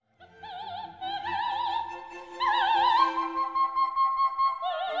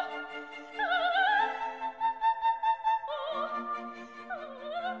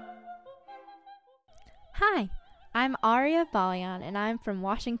I'm Aria Balyan, and I'm from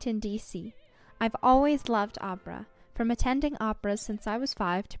Washington, D.C. I've always loved opera, from attending operas since I was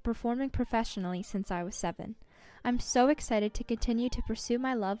 5 to performing professionally since I was 7. I'm so excited to continue to pursue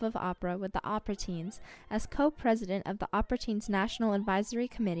my love of opera with the Opera Teens as co-president of the Opera Teens National Advisory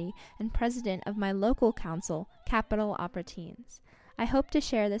Committee and president of my local council, Capital Opera Teens. I hope to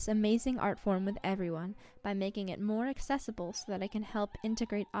share this amazing art form with everyone by making it more accessible so that I can help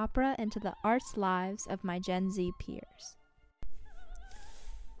integrate opera into the arts lives of my Gen Z peers.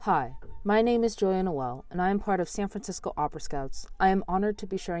 Hi, my name is Joya Noel, and I am part of San Francisco Opera Scouts. I am honored to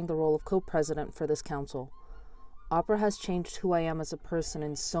be sharing the role of co-president for this council. Opera has changed who I am as a person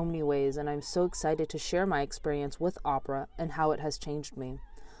in so many ways, and I'm so excited to share my experience with opera and how it has changed me.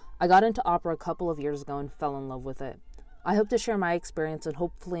 I got into opera a couple of years ago and fell in love with it. I hope to share my experience and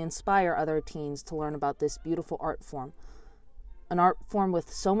hopefully inspire other teens to learn about this beautiful art form. An art form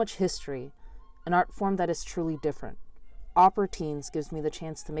with so much history, an art form that is truly different. Opera Teens gives me the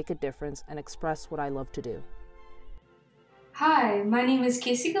chance to make a difference and express what I love to do. Hi, my name is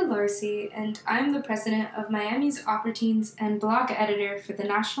Casey Galarsi, and I'm the president of Miami's Opera Teens and blog editor for the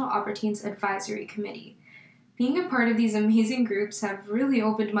National Opera Teens Advisory Committee. Being a part of these amazing groups have really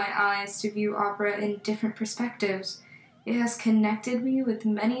opened my eyes to view opera in different perspectives. It has connected me with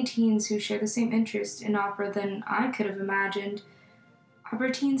many teens who share the same interest in opera than I could have imagined.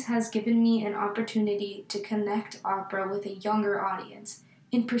 Opera Teens has given me an opportunity to connect opera with a younger audience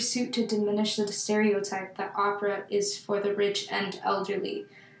in pursuit to diminish the stereotype that opera is for the rich and elderly.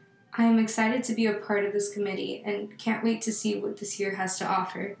 I am excited to be a part of this committee and can't wait to see what this year has to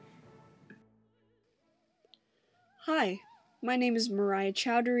offer. Hi, my name is Mariah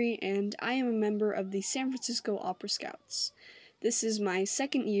Chowdhury, and I am a member of the San Francisco Opera Scouts. This is my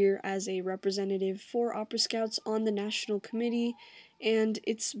second year as a representative for Opera Scouts on the National Committee, and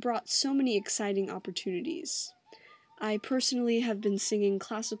it's brought so many exciting opportunities. I personally have been singing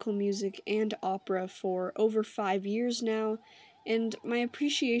classical music and opera for over 5 years now, and my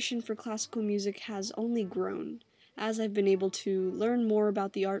appreciation for classical music has only grown as I've been able to learn more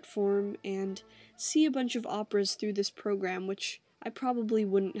about the art form and see a bunch of operas through this program, which I probably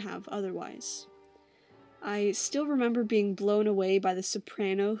wouldn't have otherwise. I still remember being blown away by the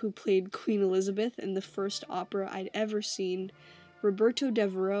soprano who played Queen Elizabeth in the first opera I'd ever seen, Roberto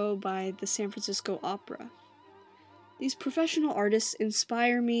Devereux by the San Francisco Opera. These professional artists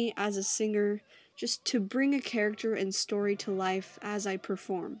inspire me as a singer just to bring a character and story to life as I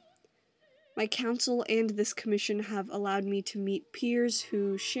perform. My council and this commission have allowed me to meet peers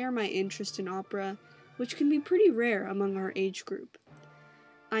who share my interest in opera, which can be pretty rare among our age group.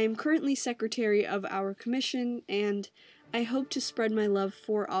 I am currently secretary of our commission, and I hope to spread my love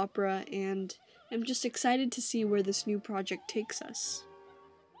for opera, and am just excited to see where this new project takes us.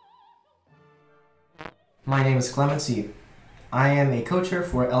 My name is Clement C. I am a co-chair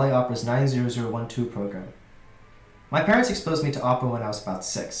for LA Opera's 90012 program. My parents exposed me to opera when I was about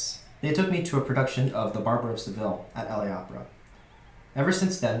 6. They took me to a production of The Barber of Seville at LA Opera. Ever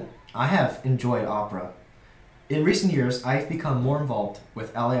since then, I have enjoyed opera. In recent years, I've become more involved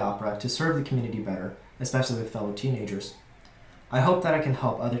with LA Opera to serve the community better, especially with fellow teenagers. I hope that I can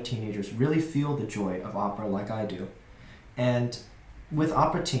help other teenagers really feel the joy of opera like I do. And with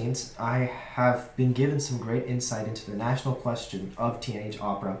Opera Teens, I have been given some great insight into the national question of teenage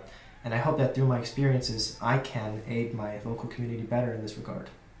opera, and I hope that through my experiences, I can aid my local community better in this regard.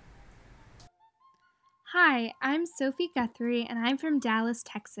 Hi, I'm Sophie Guthrie, and I'm from Dallas,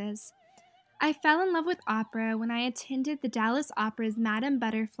 Texas. I fell in love with opera when I attended the Dallas Opera's Madame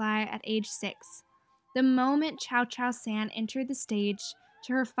Butterfly at age 6. The moment Chow Chow San entered the stage,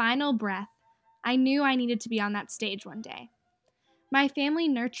 to her final breath, I knew I needed to be on that stage one day. My family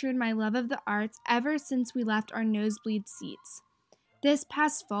nurtured my love of the arts ever since we left our nosebleed seats. This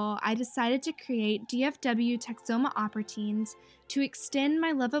past fall, I decided to create DFW Texoma Opera Teens to extend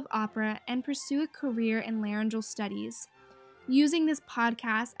my love of opera and pursue a career in laryngeal studies. Using this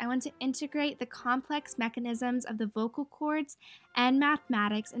podcast, I want to integrate the complex mechanisms of the vocal cords and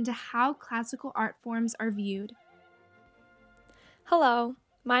mathematics into how classical art forms are viewed. Hello,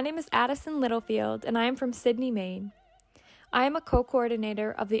 my name is Addison Littlefield, and I am from Sydney, Maine. I am a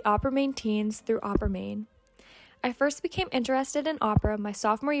co-coordinator of the Opera Maine Teens through Opera Maine. I first became interested in opera my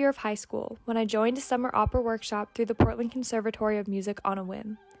sophomore year of high school when I joined a summer opera workshop through the Portland Conservatory of Music on a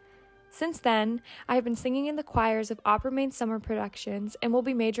whim. Since then, I have been singing in the choirs of Opera Maine summer productions and will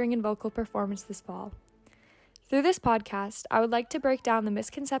be majoring in vocal performance this fall. Through this podcast, I would like to break down the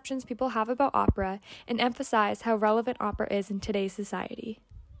misconceptions people have about opera and emphasize how relevant opera is in today's society.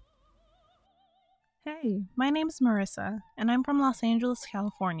 Hey, my name's Marissa, and I'm from Los Angeles,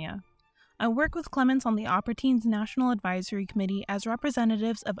 California. I work with Clements on the Opera Teens National Advisory Committee as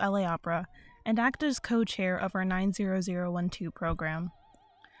representatives of LA Opera and act as co-chair of our 90012 program.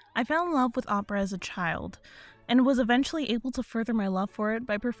 I fell in love with opera as a child, and was eventually able to further my love for it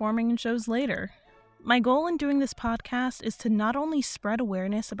by performing in shows later. My goal in doing this podcast is to not only spread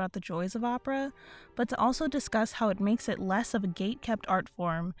awareness about the joys of opera, but to also discuss how it makes it less of a gate-kept art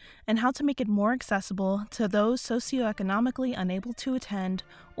form, and how to make it more accessible to those socioeconomically unable to attend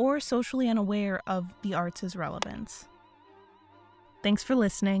or socially unaware of the arts' relevance. Thanks for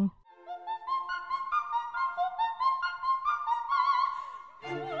listening.